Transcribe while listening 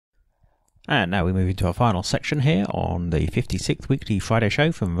And now we move into our final section here on the 56th weekly Friday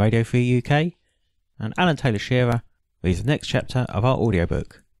show from Radio Free UK. And Alan Taylor Shearer reads the next chapter of our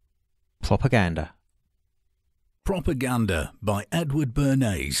audiobook, Propaganda. Propaganda by Edward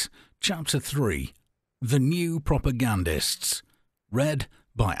Bernays, Chapter 3, The New Propagandists, read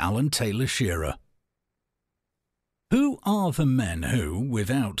by Alan Taylor Shearer. Who are the men who,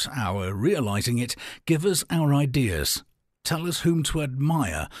 without our realizing it, give us our ideas, tell us whom to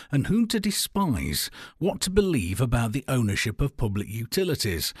admire and whom to despise, what to believe about the ownership of public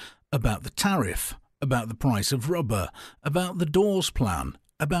utilities, about the tariff, about the price of rubber, about the Dawes Plan,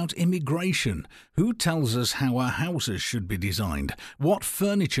 about immigration, who tells us how our houses should be designed, what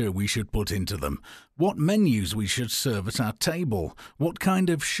furniture we should put into them, what menus we should serve at our table, what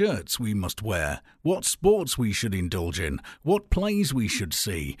kind of shirts we must wear, what sports we should indulge in, what plays we should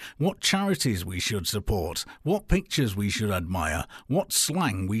see, what charities we should support, what pictures we should admire, what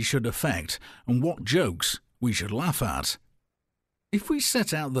slang we should affect, and what jokes we should laugh at. If we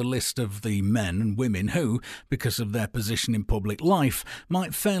set out the list of the men and women who, because of their position in public life,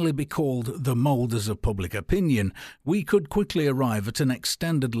 might fairly be called the moulders of public opinion, we could quickly arrive at an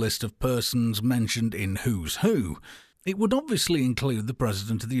extended list of persons mentioned in Who's Who. It would obviously include the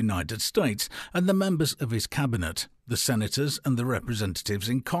President of the United States and the members of his cabinet, the senators and the representatives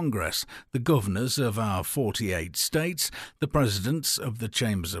in Congress, the governors of our 48 states, the presidents of the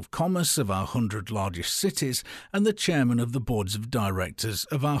chambers of commerce of our 100 largest cities, and the chairman of the boards of directors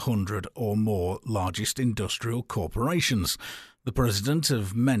of our 100 or more largest industrial corporations. The president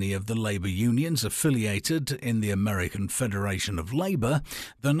of many of the labour unions affiliated in the American Federation of Labour,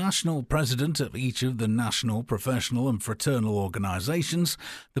 the national president of each of the national, professional and fraternal organisations,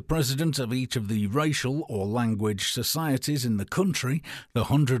 the president of each of the racial or language societies in the country, the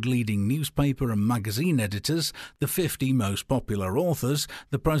 100 leading newspaper and magazine editors, the 50 most popular authors,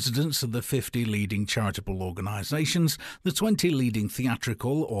 the presidents of the 50 leading charitable organisations, the 20 leading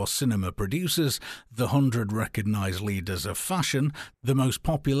theatrical or cinema producers, the 100 recognised leaders of fashion, the most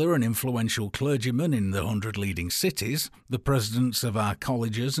popular and influential clergymen in the 100 leading cities, the presidents of our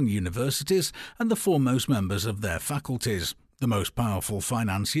colleges and universities, and the foremost members of their faculties, the most powerful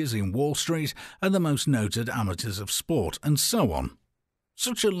financiers in Wall Street, and the most noted amateurs of sport, and so on.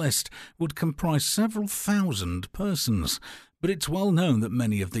 Such a list would comprise several thousand persons, but it's well known that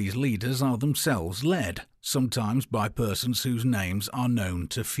many of these leaders are themselves led, sometimes by persons whose names are known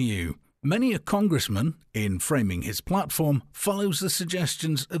to few. Many a congressman, in framing his platform, follows the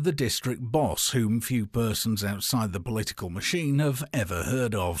suggestions of the district boss whom few persons outside the political machine have ever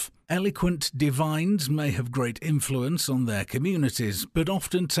heard of. Eloquent divines may have great influence on their communities, but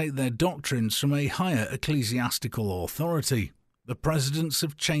often take their doctrines from a higher ecclesiastical authority. The presidents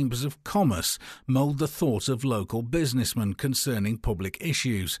of chambers of commerce mould the thought of local businessmen concerning public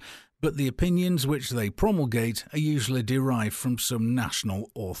issues, but the opinions which they promulgate are usually derived from some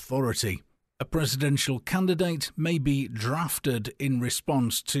national authority. A presidential candidate may be drafted in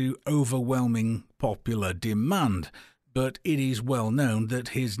response to overwhelming popular demand, but it is well known that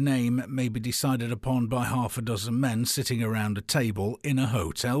his name may be decided upon by half a dozen men sitting around a table in a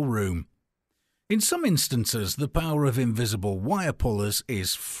hotel room. In some instances, the power of invisible wire pullers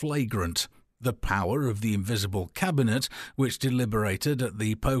is flagrant. The power of the invisible cabinet, which deliberated at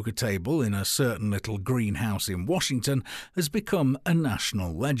the poker table in a certain little greenhouse in Washington, has become a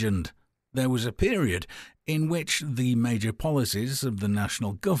national legend. There was a period in which the major policies of the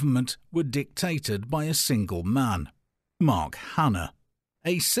national government were dictated by a single man, Mark Hanna.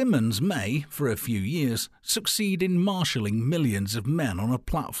 A Simmons may, for a few years, succeed in marshalling millions of men on a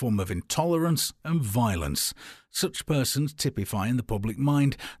platform of intolerance and violence. Such persons typify in the public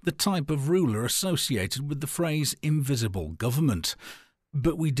mind the type of ruler associated with the phrase invisible government.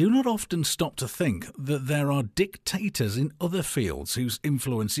 But we do not often stop to think that there are dictators in other fields whose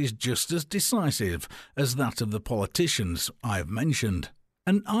influence is just as decisive as that of the politicians I have mentioned.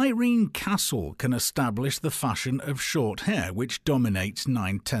 An Irene Castle can establish the fashion of short hair which dominates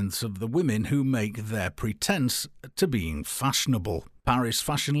 9/10 of the women who make their pretense to being fashionable. Paris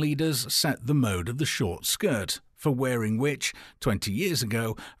fashion leaders set the mode of the short skirt, for wearing which, 20 years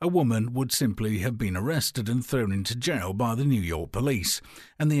ago, a woman would simply have been arrested and thrown into jail by the New York police,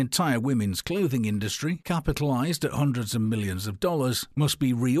 and the entire women's clothing industry, capitalized at hundreds of millions of dollars, must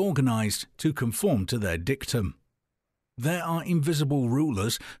be reorganized to conform to their dictum. There are invisible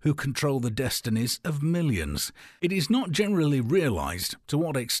rulers who control the destinies of millions. It is not generally realized to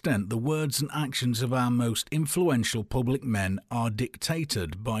what extent the words and actions of our most influential public men are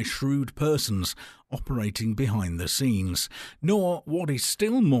dictated by shrewd persons operating behind the scenes, nor, what is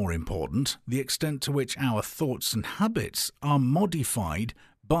still more important, the extent to which our thoughts and habits are modified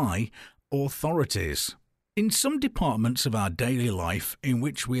by authorities. In some departments of our daily life in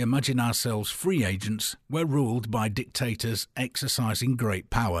which we imagine ourselves free agents, we're ruled by dictators exercising great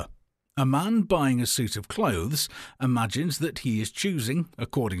power. A man buying a suit of clothes imagines that he is choosing,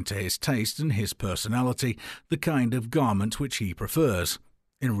 according to his taste and his personality, the kind of garment which he prefers.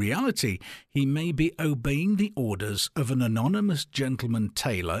 In reality, he may be obeying the orders of an anonymous gentleman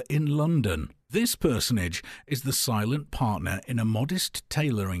tailor in London. This personage is the silent partner in a modest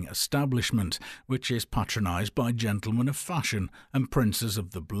tailoring establishment, which is patronised by gentlemen of fashion and princes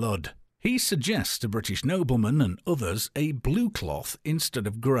of the blood. He suggests to British noblemen and others a blue cloth instead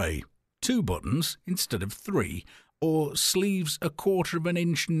of grey, 2 buttons instead of 3, or sleeves a 1/4 of an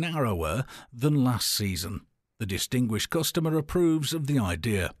inch narrower than last season. The distinguished customer approves of the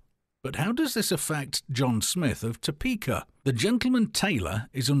idea. But how does this affect John Smith of Topeka? The gentleman tailor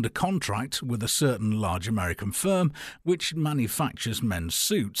is under contract with a certain large American firm which manufactures men's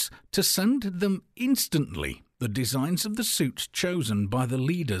suits to send them instantly the designs of the suits chosen by the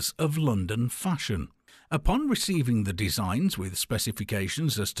leaders of London fashion. Upon receiving the designs with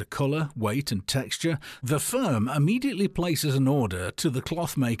specifications as to colour, weight and texture, the firm immediately places an order to the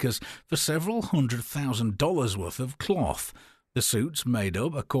cloth makers for several $100,000 worth of cloth. The suits, made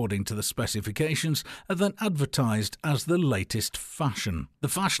up according to the specifications, are then advertised as the latest fashion. The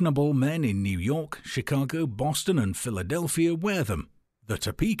fashionable men in New York, Chicago, Boston and Philadelphia wear them. The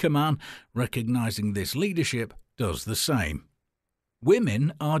Topeka man, recognizing this leadership, does the same.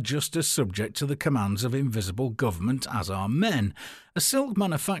 Women are just as subject to the commands of invisible government as are men. A silk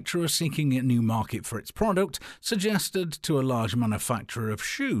manufacturer seeking a new market for its product suggested to a large manufacturer of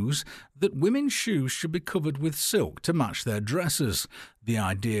shoes that women's shoes should be covered with silk to match their dresses. The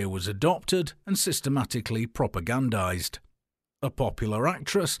idea was adopted and systematically propagandized. A popular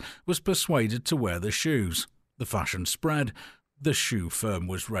actress was persuaded to wear the shoes. The fashion spread. The shoe firm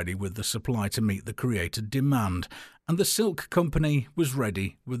was ready with the supply to meet the created demand, and the silk company was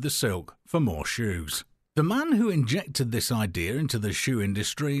ready with the silk for more shoes. The man who injected this idea into the shoe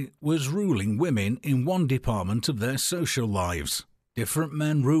industry was ruling women in one department of their social lives. Different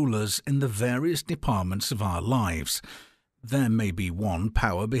men rule us in the various departments of our lives. There may be one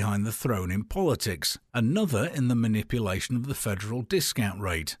power behind the throne in politics, another in the manipulation of the federal discount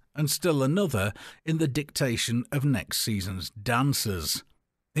rate, and still another in the dictation of next season's dancers.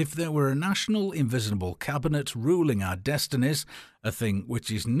 If there were a national invisible cabinet ruling our destinies, a thing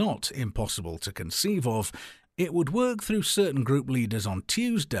which is not impossible to conceive of, it would work through certain group leaders on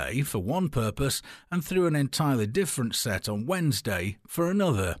Tuesday for one purpose and through an entirely different set on Wednesday for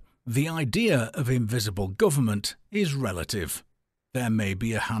another. The idea of invisible government is relative. There may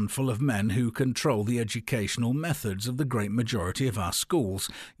be a handful of men who control the educational methods of the great majority of our schools,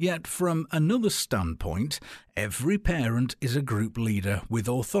 yet from another standpoint, every parent is a group leader with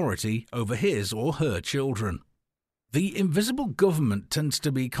authority over his or her children. The invisible government tends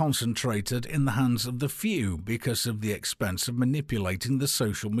to be concentrated in the hands of the few because of the expense of manipulating the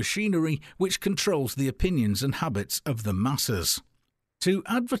social machinery which controls the opinions and habits of the masses. To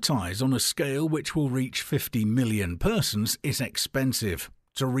advertise on a scale which will reach 50 million persons is expensive.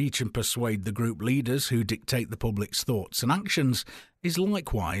 To reach and persuade the group leaders who dictate the public's thoughts and actions is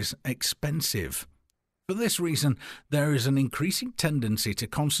likewise expensive. For this reason, there is an increasing tendency to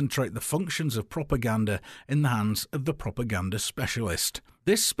concentrate the functions of propaganda in the hands of the propaganda specialist.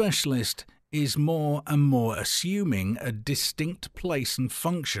 This specialist is more and more assuming a distinct place and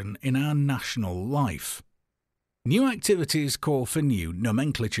function in our national life. New activities call for new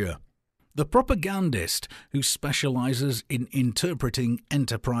nomenclature. The propagandist, who specialises in interpreting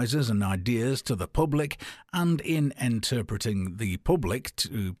enterprises and ideas to the public and in interpreting the public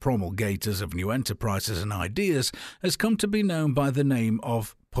to promulgators of new enterprises and ideas, has come to be known by the name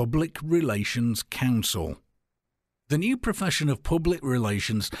of Public Relations Counsel. The new profession of public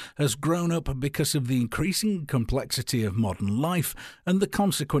relations has grown up because of the increasing complexity of modern life and the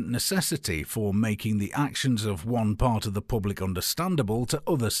consequent necessity for making the actions of one part of the public understandable to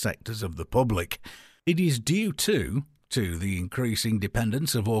other sectors of the public. It is due to the increasing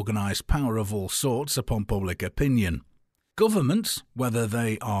dependence of organised power of all sorts upon public opinion. Governments, whether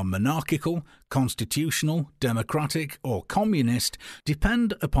they are monarchical, constitutional, democratic or communist,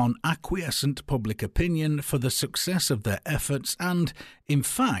 depend upon acquiescent public opinion for the success of their efforts and, in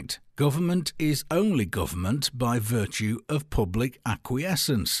fact, government is only government by virtue of public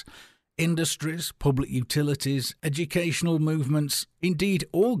acquiescence. Industries, public utilities, educational movements, indeed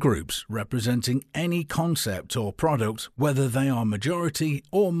all groups representing any concept or product, whether they are majority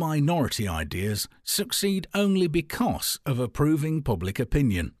or minority ideas, succeed only because of approving public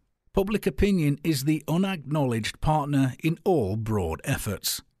opinion. Public opinion is the unacknowledged partner in all broad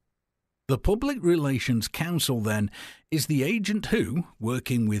efforts. The Public Relations Council, then, is the agent who,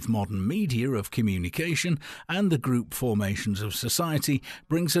 working with modern media of communication and the group formations of society,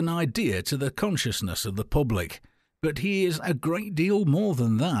 brings an idea to the consciousness of the public. But he is a great deal more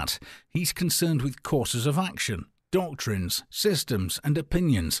than that. He's concerned with courses of action, doctrines, systems and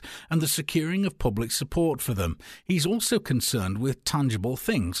opinions, and the securing of public support for them. He's also concerned with tangible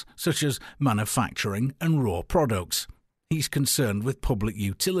things, such as manufacturing and raw products. He's concerned with public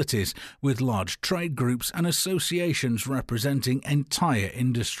utilities, with large trade groups and associations representing entire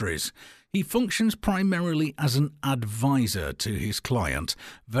industries. He functions primarily as an advisor to his client,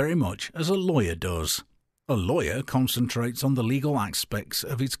 very much as a lawyer does. A lawyer concentrates on the legal aspects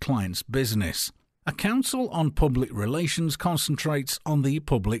of his client's business. A counsel on public relations concentrates on the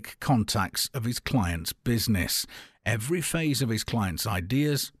public contacts of his client's business. Every phase of his client's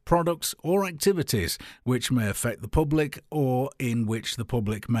ideas, products or activities which may affect the public or in which the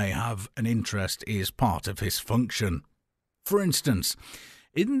public may have an interest is part of his function. For instance,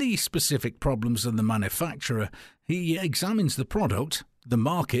 in the specific problems of the manufacturer, he examines the product, the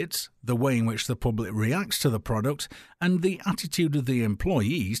markets, the way in which the public reacts to the product, and the attitude of the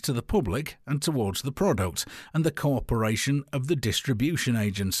employees to the public and towards the product, and the cooperation of the distribution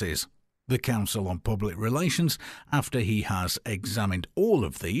agencies. The Council on Public Relations, after he has examined all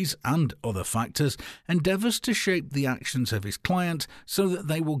of these and other factors, endeavours to shape the actions of his client so that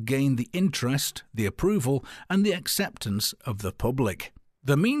they will gain the interest, the approval, and the acceptance of the public.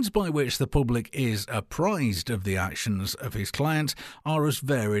 The means by which the public is apprised of the actions of his client are as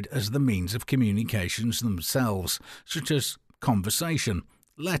varied as the means of communications themselves, such as conversation,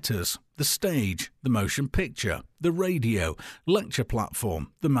 letters, the stage, the motion picture, the radio, lecture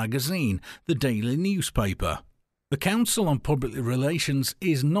platform, the magazine, the daily newspaper. The Council on Public Relations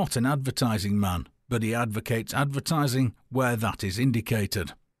is not an advertising man, but he advocates advertising where that is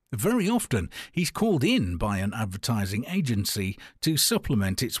indicated. Very often, he's called in by an advertising agency to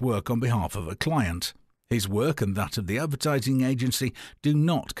supplement its work on behalf of a client. His work and that of the advertising agency do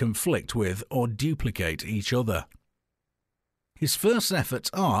not conflict with or duplicate each other. His first efforts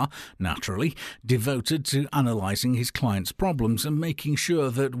are, naturally, devoted to analysing his client's problems and making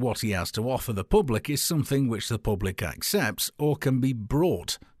sure that what he has to offer the public is something which the public accepts or can be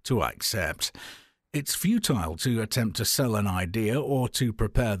brought to accept. It's futile to attempt to sell an idea or to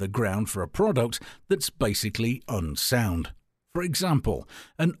prepare the ground for a product that's basically unsound. For example,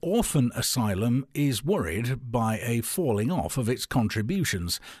 an orphan asylum is worried by a falling off of its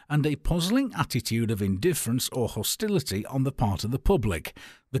contributions and a puzzling attitude of indifference or hostility on the part of the public.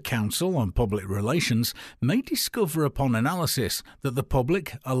 The Council on Public Relations may discover upon analysis that the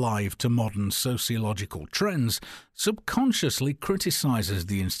public, alive to modern sociological trends, subconsciously criticises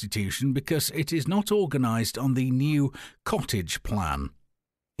the institution because it is not organised on the new cottage plan.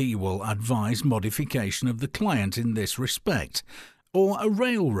 He will advise modification of the client in this respect, or a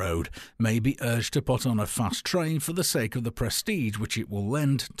railroad may be urged to put on a fast train for the sake of the prestige which it will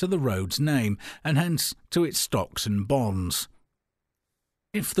lend to the road's name and hence to its stocks and bonds.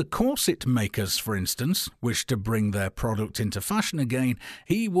 If the corset makers, for instance, wish to bring their product into fashion again,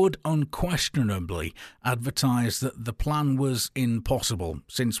 he would unquestionably advertise that the plan was impossible,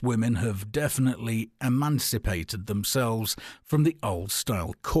 since women have definitely emancipated themselves from the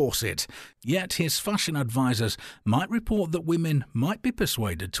old-style corset. Yet his fashion advisors might report that women might be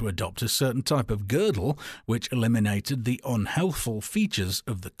persuaded to adopt a certain type of girdle which eliminated the unhealthful features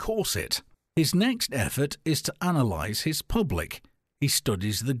of the corset. His next effort is to analyse his public. He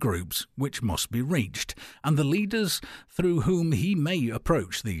studies the groups which must be reached, and the leaders through whom he may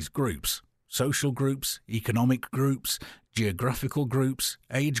approach these groups. Social groups, economic groups, geographical groups,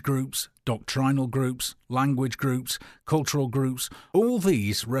 age groups, doctrinal groups, language groups, cultural groups, all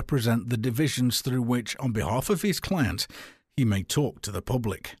these represent the divisions through which, on behalf of his client, he may talk to the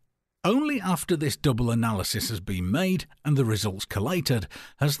public. Only after this double analysis has been made and the results collated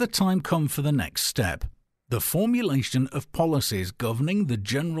has the time come for the next step. The formulation of policies governing the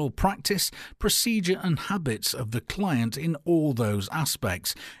general practice, procedure and habits of the client in all those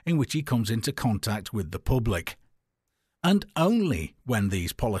aspects in which he comes into contact with the public. And only when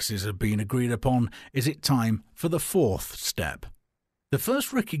these policies have been agreed upon is it time for the fourth step. The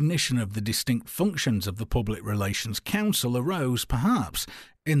first recognition of the distinct functions of the Public Relations Council arose, perhaps,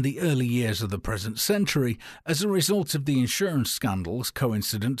 in the early years of the present century as a result of the insurance scandals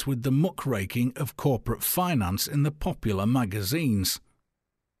coincident with the muckraking of corporate finance in the popular magazines.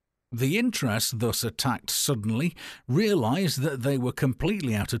 The interests thus attacked suddenly realised that they were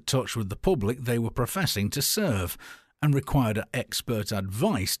completely out of touch with the public they were professing to serve, and required expert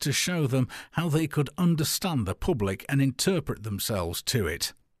advice to show them how they could understand the public and interpret themselves to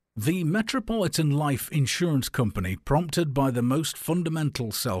it. The Metropolitan Life Insurance Company, prompted by the most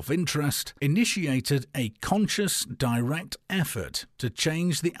fundamental self-interest, initiated a conscious, direct effort to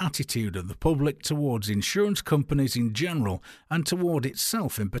change the attitude of the public towards insurance companies in general and toward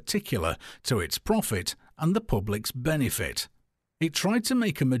itself in particular, to its profit and the public's benefit. It tried to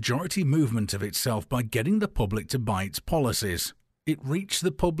make a majority movement of itself by getting the public to buy its policies. It reached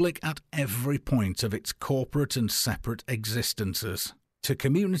the public at every point of its corporate and separate existences. To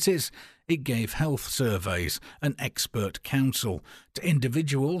communities, it gave health surveys and expert counsel. To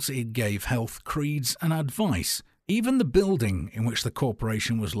individuals, it gave health creeds and advice. Even the building in which the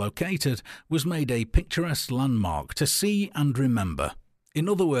corporation was located was made a picturesque landmark to see and remember. In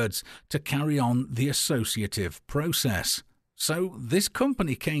other words, to carry on the associative process. So this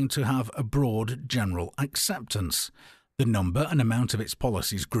company came to have a broad general acceptance. The number and amount of its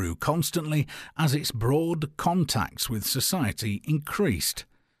policies grew constantly as its broad contacts with society increased.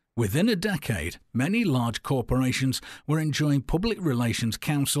 Within a decade, many large corporations were enjoying public relations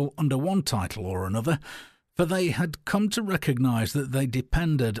counsel under one title or another, for they had come to recognize that they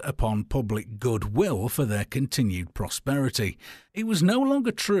depended upon public goodwill for their continued prosperity. It was no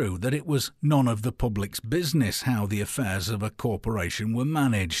longer true that it was none of the public's business how the affairs of a corporation were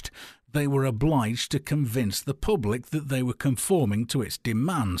managed. They were obliged to convince the public that they were conforming to its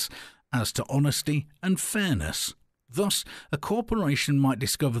demands as to honesty and fairness. Thus, a corporation might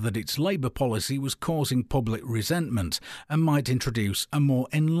discover that its labour policy was causing public resentment and might introduce a more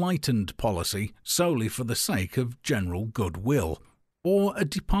enlightened policy solely for the sake of general goodwill. Or a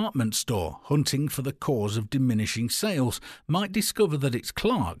department store hunting for the cause of diminishing sales might discover that its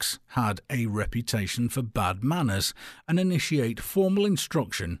clerks had a reputation for bad manners and initiate formal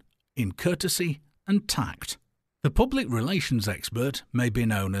instruction in courtesy and tact. The public relations expert may be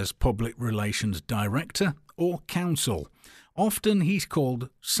known as public relations director or counsel. Often he's called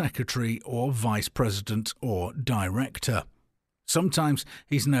secretary or vice president or director. Sometimes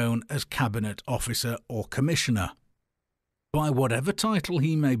he's known as cabinet officer or commissioner. By whatever title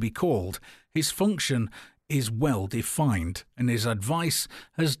he may be called, his function is well defined and his advice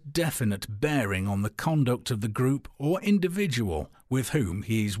has definite bearing on the conduct of the group or individual with whom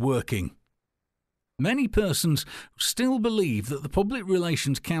he is working. Many persons still believe that the Public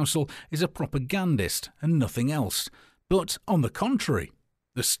Relations Counsel is a propagandist and nothing else, but on the contrary,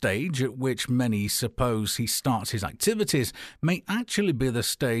 the stage at which many suppose he starts his activities may actually be the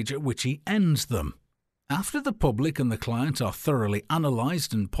stage at which he ends them. After the public and the client are thoroughly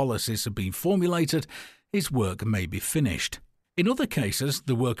analysed and policies have been formulated, his work may be finished. In other cases,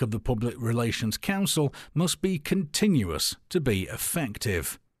 the work of the Public Relations Counsel must be continuous to be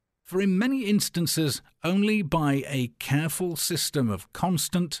effective. For in many instances, only by a careful system of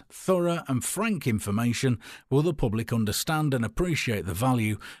constant, thorough and frank information will the public understand and appreciate the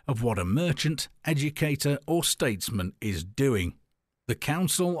value of what a merchant, educator or statesman is doing. The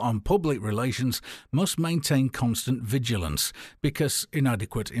Council on Public Relations must maintain constant vigilance because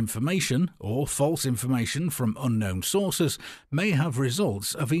inadequate information or false information from unknown sources may have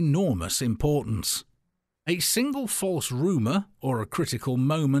results of enormous importance. A single false rumour or a critical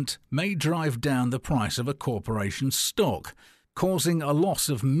moment may drive down the price of a corporation's stock, causing a loss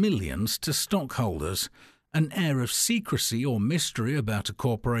of millions to stockholders. An air of secrecy or mystery about a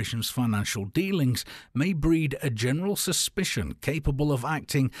corporation's financial dealings may breed a general suspicion capable of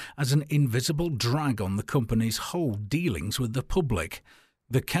acting as an invisible drag on the company's whole dealings with the public.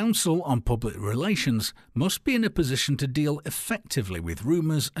 The Council on Public Relations must be in a position to deal effectively with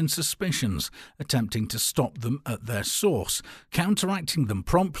rumours and suspicions, attempting to stop them at their source, counteracting them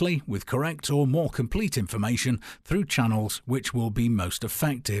promptly with correct or more complete information through channels which will be most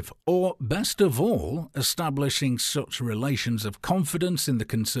effective, or, best of all, establishing such relations of confidence in the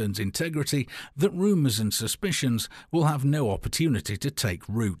concern's integrity that rumours and suspicions will have no opportunity to take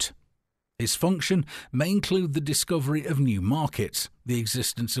root. His function may include the discovery of new markets, the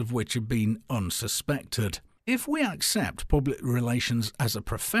existence of which have been unsuspected. If we accept public relations as a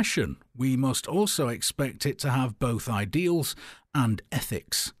profession, we must also expect it to have both ideals and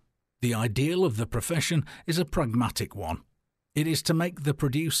ethics. The ideal of the profession is a pragmatic one. It is to make the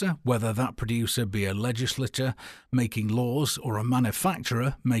producer, whether that producer be a legislator making laws or a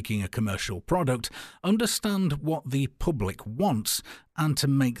manufacturer making a commercial product, understand what the public wants and to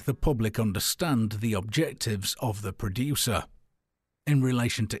make the public understand the objectives of the producer. In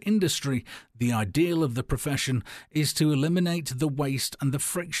relation to industry, the ideal of the profession is to eliminate the waste and the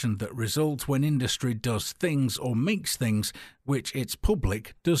friction that result when industry does things or makes things which its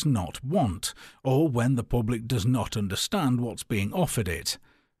public does not want, or when the public does not understand what's being offered it.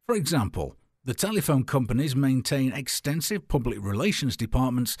 For example, The telephone companies maintain extensive public relations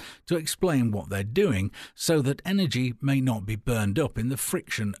departments to explain what they're doing so that energy may not be burned up in the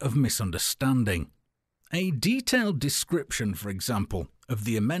friction of misunderstanding. A detailed description, for example, of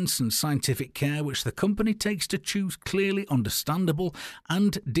the immense and scientific care which the company takes to choose clearly understandable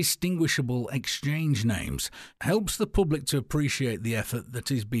and distinguishable exchange names helps the public to appreciate the effort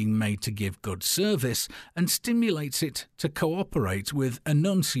that is being made to give good service and stimulates it to cooperate with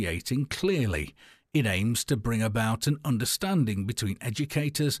enunciating clearly. It aims to bring about an understanding between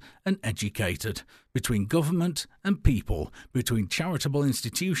educators and educated, between government and people, between charitable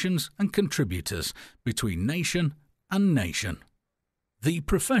institutions and contributors, between nation and nation. The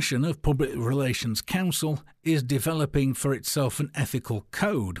profession of Public Relations Counsel is developing for itself an ethical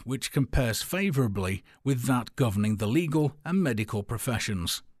code which compares favourably with that governing the legal and medical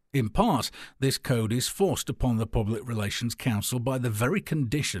professions. In part, this code is forced upon the Public Relations Counsel by the very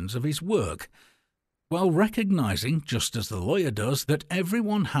conditions of his work. While recognising, just as the lawyer does, that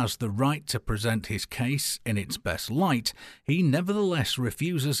everyone has the right to present his case in its best light, he nevertheless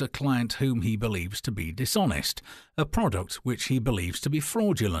refuses a client whom he believes to be dishonest, a product which he believes to be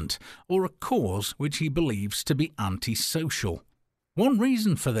fraudulent, or a cause which he believes to be antisocial. One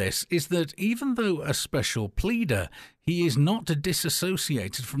reason for this is that even though a special pleader, he is not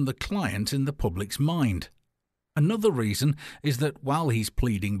disassociated from the client in the public's mind. Another reason is that while he's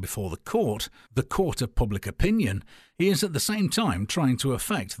pleading before the court of public opinion, he is at the same time trying to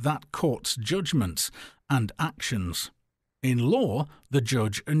affect that court's judgments and actions. In law, the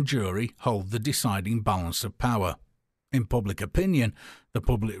judge and jury hold the deciding balance of power. In public opinion, the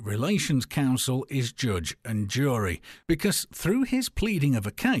Public Relations Counsel is judge and jury, because through his pleading of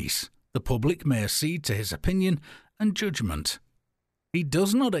a case, the public may accede to his opinion and judgment. He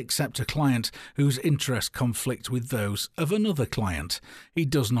does not accept a client whose interests conflict with those of another client. He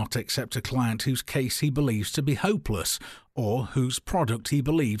does not accept a client whose case he believes to be hopeless or whose product he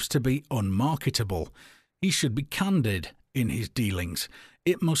believes to be unmarketable. He should be candid in his dealings.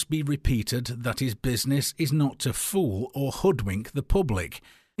 It must be repeated that his business is not to fool or hoodwink the public.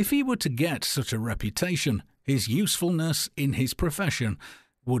 If he were to get such a reputation, his usefulness in his profession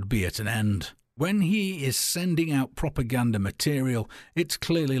would be at an end. When he is sending out propaganda material, it's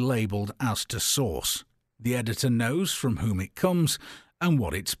clearly labelled as to source. The editor knows from whom it comes and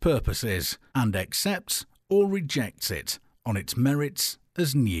what its purpose is, and accepts or rejects it on its merits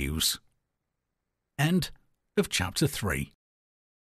as news. End of Chapter 3.